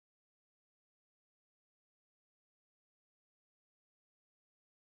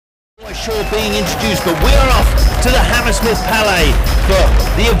Sure being introduced, but we're off to the Hammersmith Palais for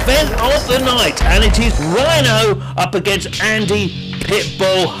the event of the night, and it is Rhino up against Andy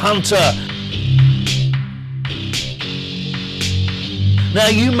Pitbull Hunter. Now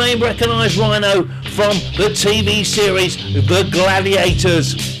you may recognise Rhino from the TV series The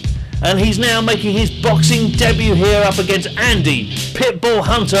Gladiators, and he's now making his boxing debut here up against Andy Pitbull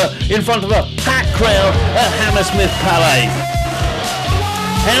Hunter in front of a packed crowd at Hammersmith Palais.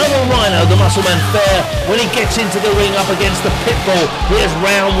 How will Rhino, the muscle man, fare when he gets into the ring up against the Pitbull? Here's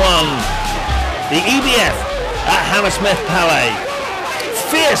round one. The EBF at Hammersmith Palais.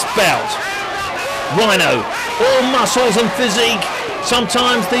 Fierce bout. Rhino, all muscles and physique.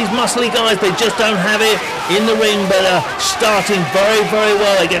 Sometimes these muscly guys, they just don't have it in the ring, but are starting very, very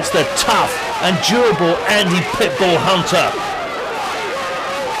well against the tough and durable Andy Pitbull Hunter.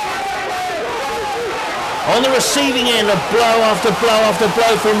 On the receiving end of blow after blow after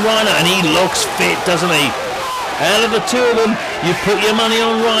blow from Rhino, and he looks fit, doesn't he? Out of the two of them, you put your money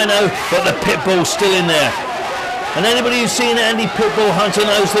on Rhino, but the Pitbull's still in there. And anybody who's seen Andy Pitbull Hunter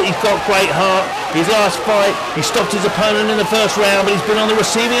knows that he's got great heart. His last fight, he stopped his opponent in the first round, but he's been on the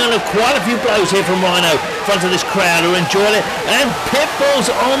receiving end of quite a few blows here from Rhino in front of this crowd who enjoyed it. And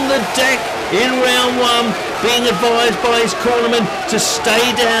Pitbull's on the deck in round one, being advised by his cornerman to stay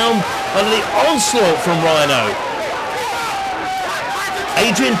down under the onslaught from Rhino.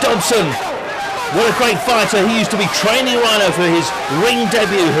 Adrian Dobson, what a great fighter. He used to be training Rhino for his ring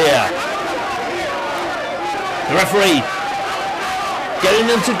debut here. The referee getting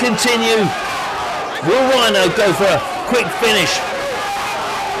them to continue. Will Rhino go for a quick finish?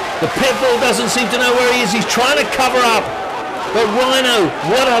 The Pitbull doesn't seem to know where he is. He's trying to cover up. But Rhino,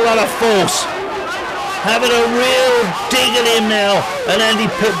 what a lot of force. Having a real dig at him now. And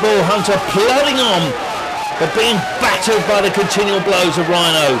Andy Pitbull Hunter plodding on, but being battered by the continual blows of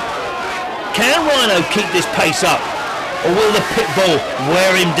Rhino. Can Rhino keep this pace up? Or will the Pitbull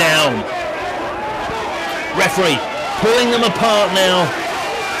wear him down? Referee pulling them apart now,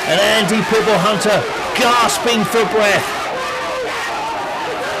 and Andy Pitbull Hunter gasping for breath.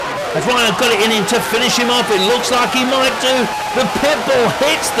 Has Rhino got it in him to finish him off? It looks like he might do. The Pitbull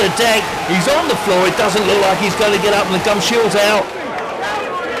hits the deck. He's on the floor. It doesn't look like he's going to get up, and the gum shield's out.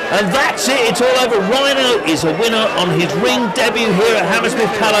 And that's it. It's all over. Rhino is a winner on his ring debut here at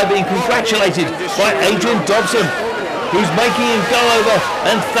Hammersmith Palais, being congratulated by Adrian Dobson, who's making him go over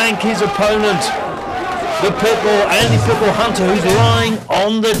and thank his opponent, the Pitbull, Andy Pitbull Hunter, who's lying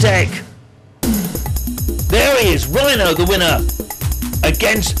on the deck. There he is, Rhino, the winner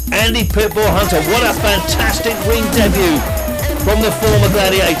against Andy Pitbull Hunter. What a fantastic ring debut from the former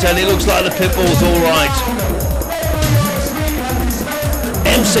Gladiator, and it looks like the Pitbull's all right.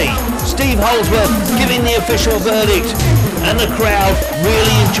 MC Steve Holdsworth giving the official verdict, and the crowd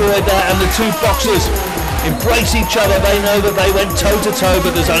really enjoyed that, and the two boxers embrace each other. They know that they went toe-to-toe,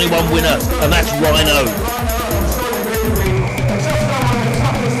 but there's only one winner, and that's Rhino.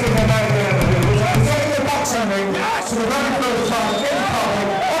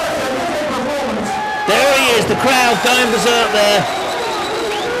 There he is, the crowd going berserk there.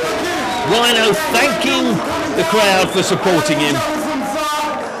 Rhino thanking the crowd for supporting him.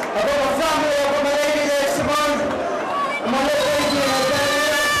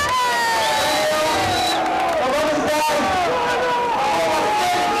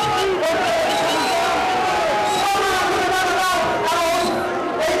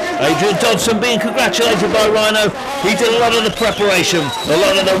 Adrian Dobson being congratulated by Rhino. He did a lot of the preparation, a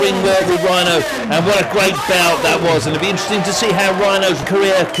lot of the ring work with Rhino, and what a great bout that was. And it'll be interesting to see how Rhino's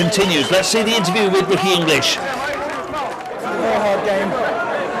career continues. Let's see the interview with Ricky English. Very hard game.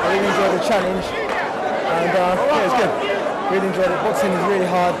 I really enjoyed the challenge, and yeah, it was good. Really enjoyed it. Boxing is really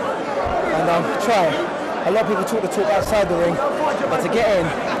hard, and try. A lot of people talk the talk outside the ring, but to get in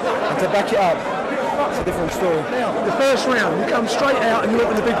and to back it up, it's a different story. Now, the first round, you come straight out and you went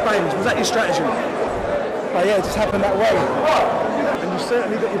with the big bangs. Was that your strategy? But yeah, it just happened that way. And you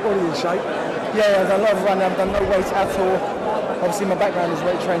certainly got your body in shape. Yeah, I've done a lot of running. I've done no weights at all. Obviously, my background is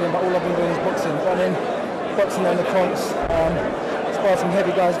weight training, but all I've been doing is boxing. Running, boxing on the comps. Sparred some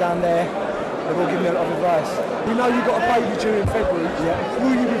heavy guys down there. They've all given me a lot of advice. You know you've got a baby due in February. Yeah.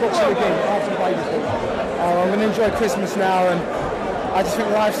 Will you be boxing again after the baby thing? I'm going to enjoy Christmas now, and I just think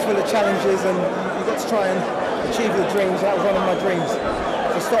life's full of challenges, and you've got to try and achieve your dreams. That was one of my dreams.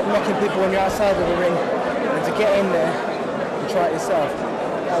 To stop knocking people when you're outside of the ring, and to get in there and try it yourself.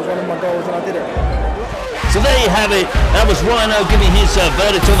 That was one of my goals, and I did it. So there you have it. That was Rhino giving his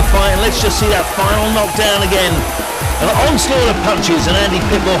verdict on the fight, and let's just see that final knockdown again. An onslaught of punches, and Andy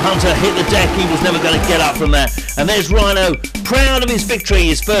Pitbull Hunter hit the deck. He was never going to get up from that. And there's Rhino proud of his victory,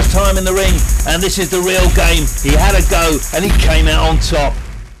 his first time in the ring, and this is the real game. He had a go and he came out on top.